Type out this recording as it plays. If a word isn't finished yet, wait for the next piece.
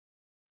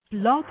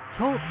Blog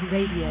Talk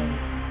Radio.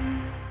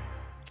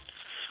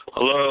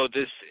 Hello,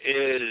 this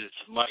is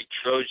Mike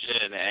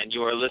Trojan, and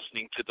you are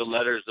listening to the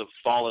Letters of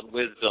Fallen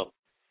Wisdom.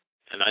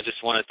 And I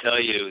just want to tell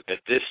you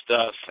that this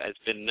stuff has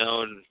been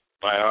known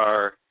by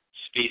our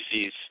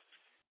species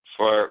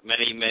for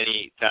many,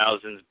 many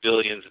thousands,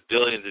 billions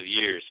of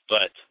years,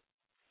 but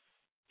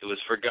it was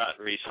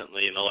forgotten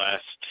recently in the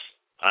last,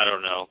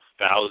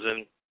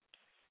 1,000.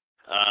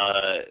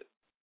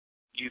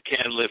 You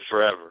can live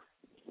forever,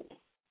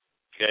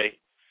 okay?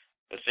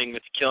 The thing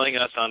that's killing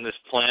us on this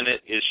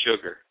planet is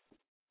sugar.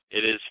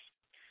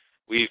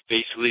 We've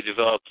basically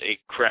developed a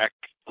crack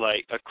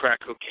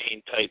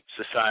cocaine type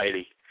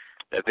society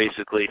that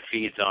basically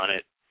feeds on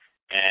it,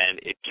 and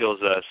it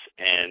kills us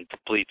and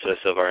depletes us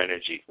of our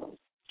energy.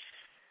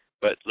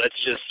 But let's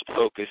just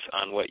focus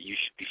on what you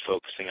should be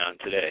focusing on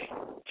today.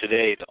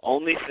 Today, the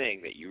only thing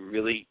that you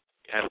really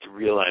have to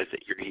realize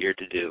that you're here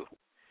to do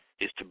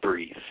is to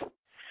breathe.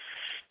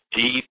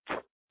 Deep,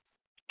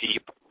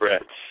 deep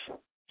breaths.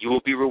 You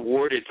will be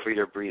rewarded for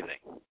your breathing.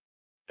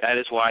 That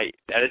is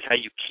how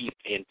you keep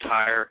the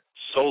entire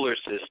solar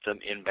system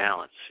in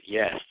balance.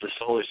 Yes, the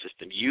solar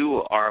system.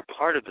 You are a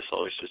part of the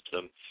solar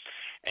system,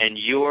 and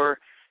your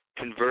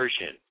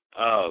conversion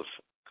of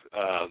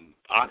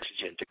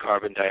oxygen to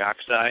carbon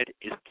dioxide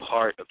is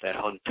part of that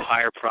whole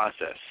entire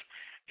process.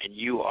 And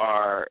you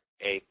are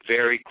a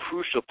very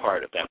crucial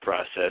part of that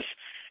process,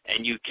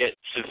 and you get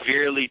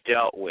severely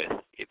dealt with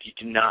if you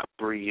do not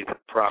breathe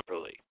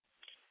properly.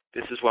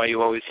 This is why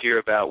you always hear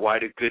about why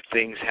do bad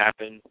things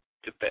happen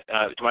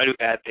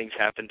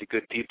to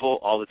good people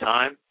all the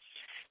time?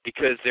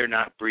 Because they're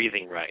not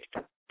breathing right.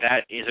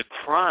 That is a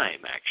crime,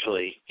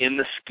 actually, in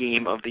the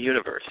scheme of the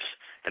universe.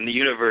 And the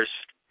universe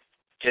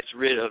gets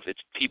rid of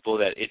its people,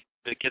 it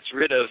gets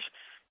rid of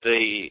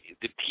the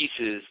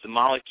pieces, the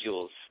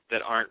molecules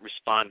that aren't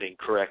responding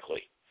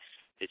correctly.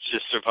 It's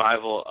just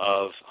survival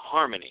of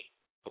harmony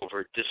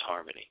over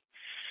disharmony.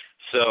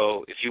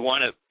 So if you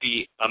want to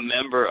be a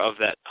member of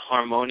that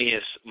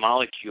harmonious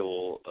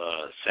molecule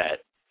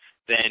set,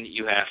 then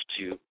you have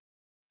to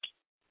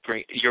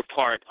bring your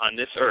part on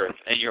this earth,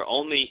 and your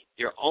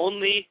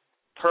only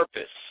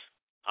purpose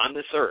on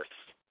this earth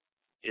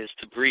is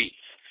to breathe.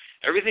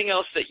 Everything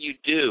else that you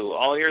do,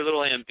 all your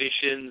little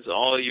ambitions,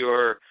 all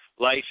your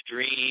life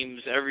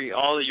dreams,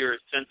 all your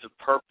sense of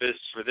purpose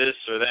for this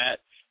or that,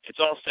 it's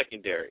all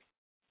secondary.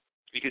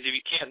 Because if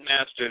you can't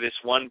master this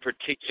one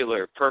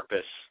particular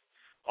purpose,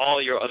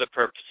 all your other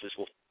purposes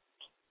will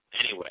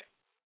anyway.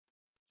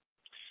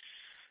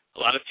 A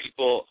lot of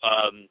people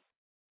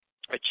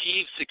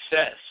achieve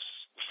success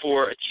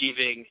for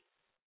achieving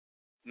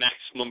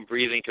maximum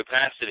breathing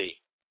capacity,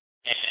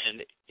 and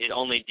it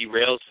only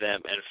derails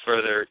them and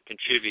further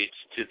contributes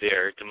to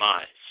their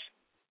demise.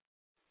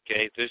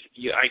 Okay,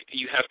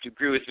 you have to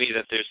agree with me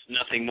that there's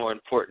nothing more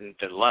important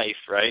than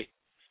life, right?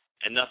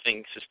 And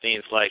nothing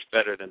sustains life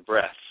better than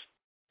breath.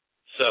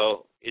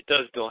 So it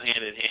does go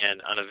hand in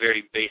hand on a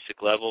very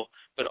basic level,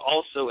 but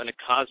also in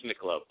a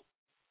cosmic level.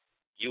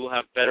 You will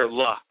have better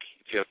luck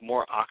if you have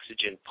more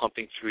oxygen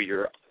pumping through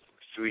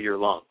your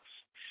lungs.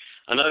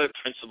 Another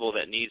principle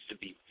that needs to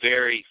be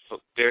very,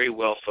 very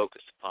well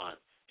focused upon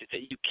is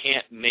that you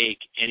can't make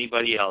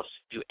anybody else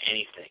do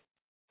anything.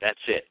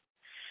 That's it.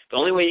 The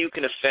only way you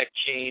can affect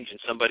change in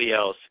somebody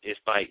else is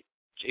by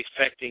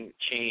affecting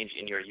change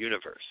in your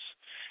universe.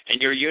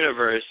 And your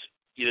universe,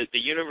 the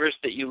universe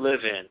that you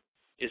live in,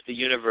 is the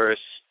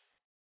universe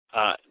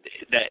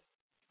that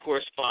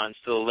corresponds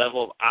to the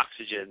level of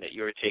oxygen that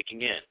you are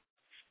taking in.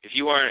 If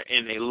you are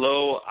in a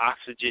low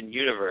oxygen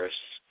universe,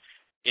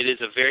 it is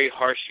a very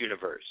harsh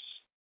universe,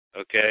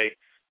 okay?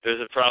 There's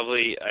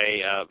probably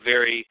a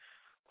very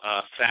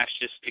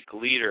fascistic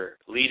leader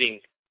leading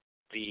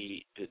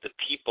the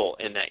people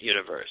in that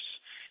universe.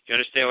 You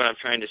understand what I'm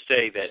trying to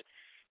say? That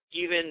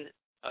even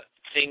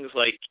things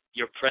like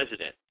your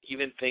president,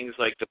 even things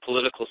like the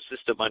political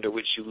system under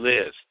which you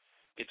live,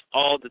 it's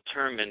all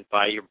determined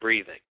by your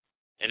breathing.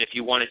 And if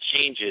you want to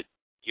change it,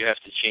 you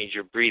have to change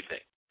your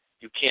breathing.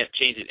 You can't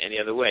change it any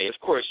other way. Of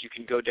course, you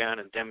can go down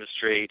and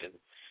demonstrate and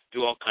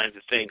do all kinds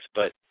of things,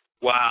 but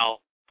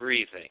while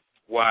breathing,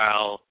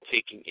 while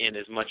taking in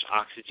as much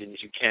oxygen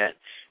as you can,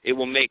 it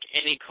will make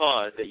any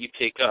cause that you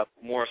take up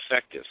more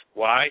effective.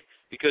 Why?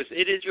 Because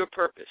it is your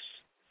purpose,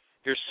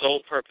 your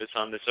sole purpose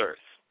on this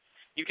earth.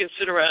 You can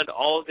sit around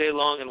all day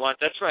long and watch.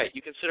 That's right.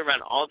 You can sit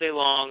around all day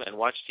long and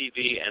watch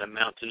TV and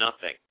amount to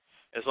nothing.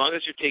 As long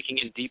as you're taking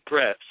in deep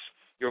breaths,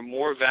 you're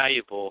more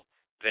valuable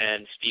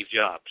than Steve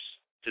Jobs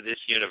to this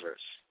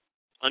universe.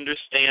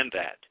 Understand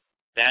that.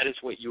 That is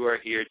what you are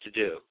here to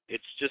do.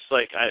 It's just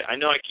like, I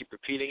know I keep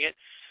repeating it,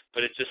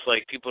 but it's just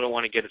like people don't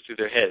want to get it through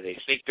their head.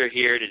 They think they're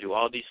here to do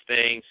all these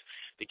things,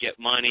 to get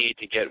money,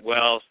 to get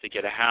wealth, to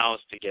get a house,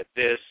 to get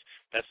this.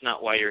 That's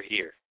not why you're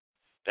here.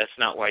 That's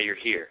not why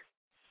you're here.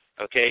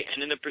 Okay?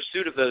 And in the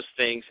pursuit of those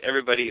things,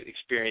 everybody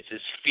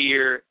experiences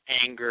fear,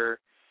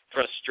 anger,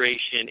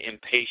 frustration,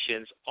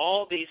 impatience,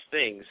 all these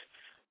things.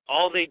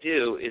 All they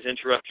do is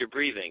interrupt your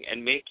breathing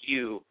and make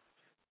you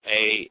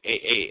a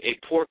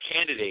poor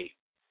candidate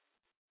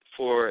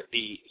for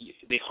the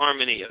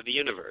harmony of the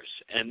universe,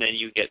 and then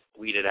you get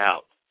weeded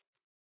out.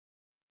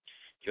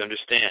 You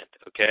understand,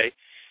 okay?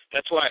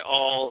 That's why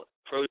all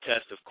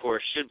protest, of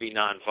course, should be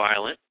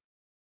nonviolent,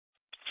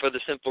 for the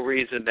simple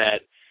reason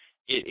that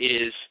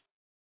it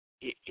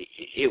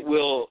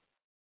will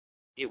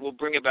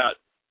bring about.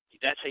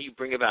 That's how you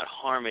bring about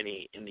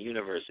harmony in the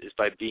universe, is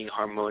by being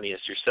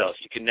harmonious yourself.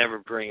 You can never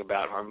bring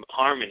about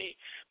harmony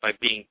by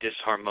being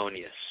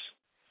disharmonious.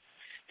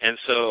 And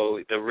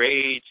so the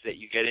rage that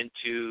you get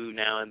into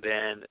now and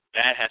then,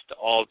 that has to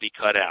all be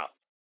cut out,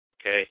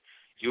 okay?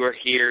 You are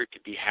here to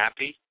be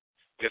happy.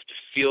 You have to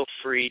feel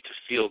free to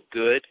feel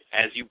good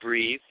as you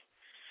breathe.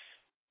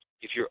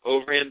 If you're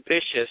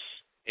overambitious,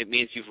 it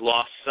means you've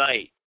lost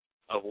sight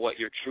of what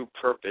your true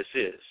purpose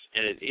is,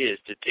 and it is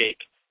to take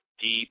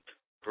deep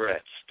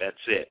breaths.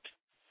 That's it.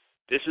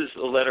 This is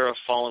the letter of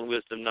fallen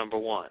wisdom number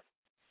 1.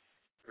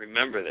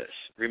 Remember this.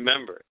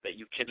 Remember that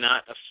you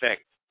cannot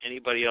affect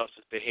anybody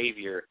else's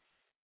behavior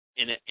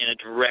in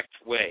a direct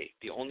way.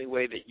 The only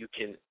way that you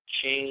can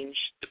change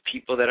the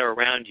people that are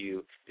around you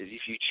is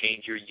if you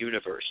change your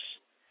universe.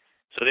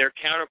 So their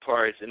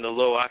counterparts in the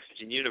low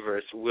oxygen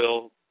universe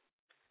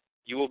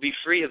you will be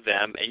free of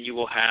them, and you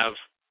will have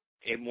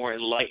a more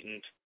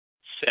enlightened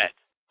set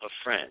of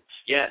friends.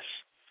 Yes,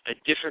 a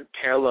different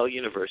parallel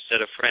universe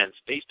set of friends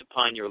based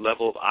upon your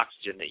level of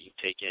oxygen that you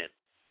take in.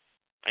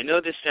 I know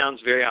this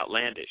sounds very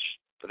outlandish,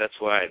 but that's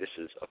why this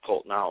is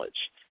occult knowledge.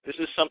 This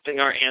is something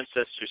our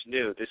ancestors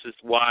knew. This is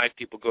why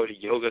people go to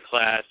yoga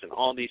class and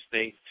all these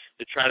things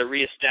to try to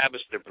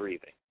reestablish their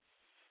breathing.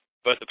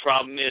 But the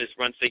problem is,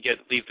 once they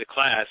leave the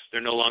class, they're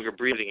no longer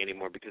breathing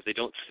anymore because they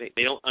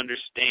don't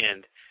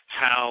understand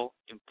how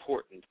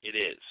important it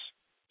is.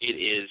 It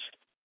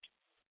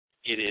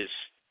is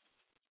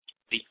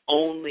the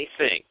only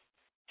thing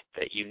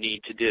that you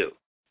need to do.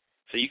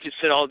 So you could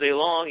sit all day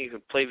long, you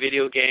could play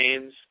video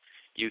games,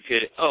 you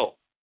could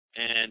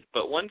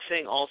but one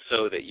thing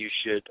also that you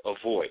should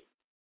avoid,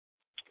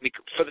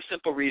 for the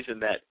simple reason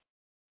that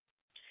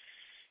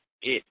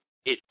it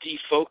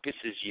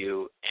defocuses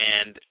you,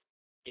 and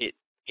it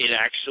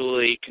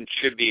actually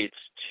contributes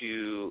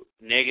to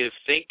negative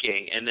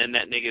thinking, and then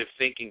that negative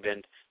thinking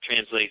then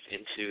translates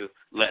into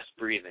less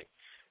breathing.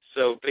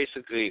 So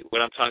basically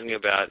what I'm talking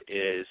about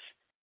is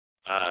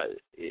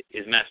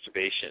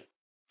masturbation.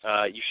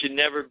 You should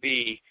never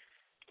be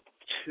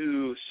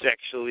too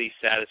sexually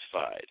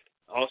satisfied.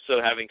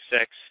 Also, having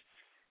sex,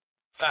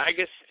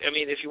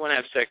 if you want to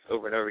have sex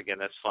over and over again,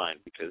 that's fine,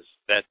 because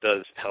that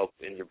does help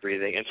in your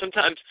breathing. And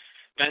sometimes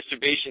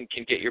masturbation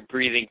can get your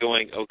breathing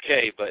going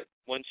okay, but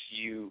once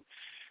you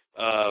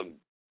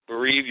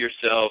bereave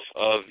yourself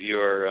of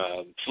your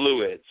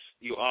fluids,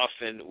 you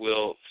often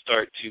will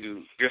start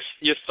to,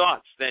 your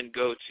thoughts then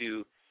go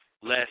to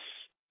less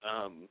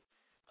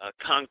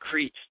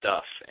concrete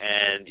stuff,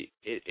 and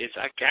it's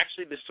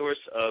actually the source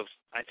of,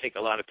 I think,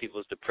 a lot of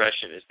people's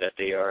depression, is that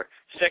they are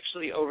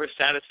sexually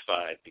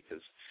oversatisfied,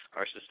 because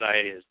our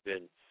society has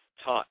been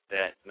taught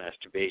that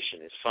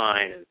masturbation is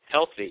fine and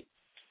healthy.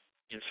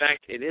 In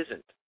fact, it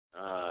isn't,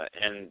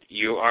 and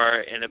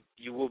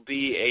you will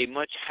be a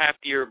much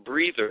happier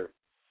breather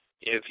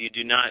if you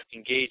do not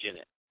engage in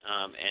it,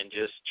 and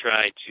just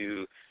try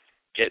to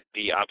get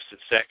the opposite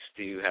sex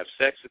to have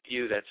sex with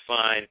you. That's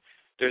fine.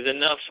 There's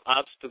enough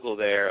obstacle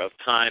there of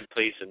time,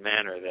 place, and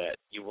manner that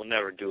you will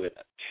never do it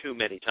too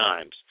many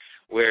times.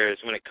 Whereas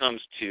when it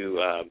comes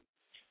to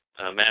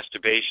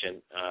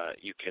masturbation,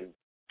 you can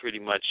pretty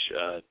much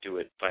do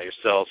it by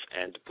yourself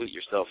and deplete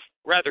yourself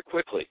rather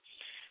quickly.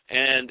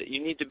 And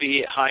you need to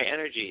be high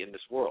energy in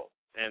this world.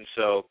 And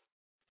so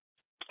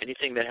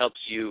anything that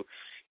helps you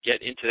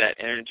get into that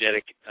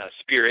energetic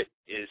spirit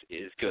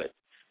is good.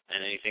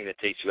 And anything that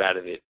takes you out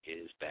of it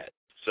is bad.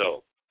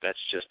 So that's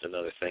just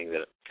another thing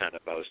that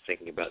I was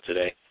thinking about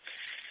today.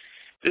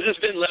 This has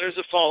been Letters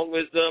of Fallen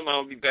Wisdom.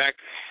 I'll be back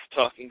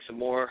talking some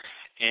more,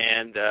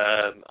 and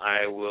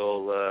I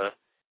will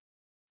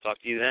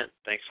talk to you then.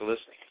 Thanks for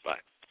listening.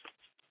 Bye.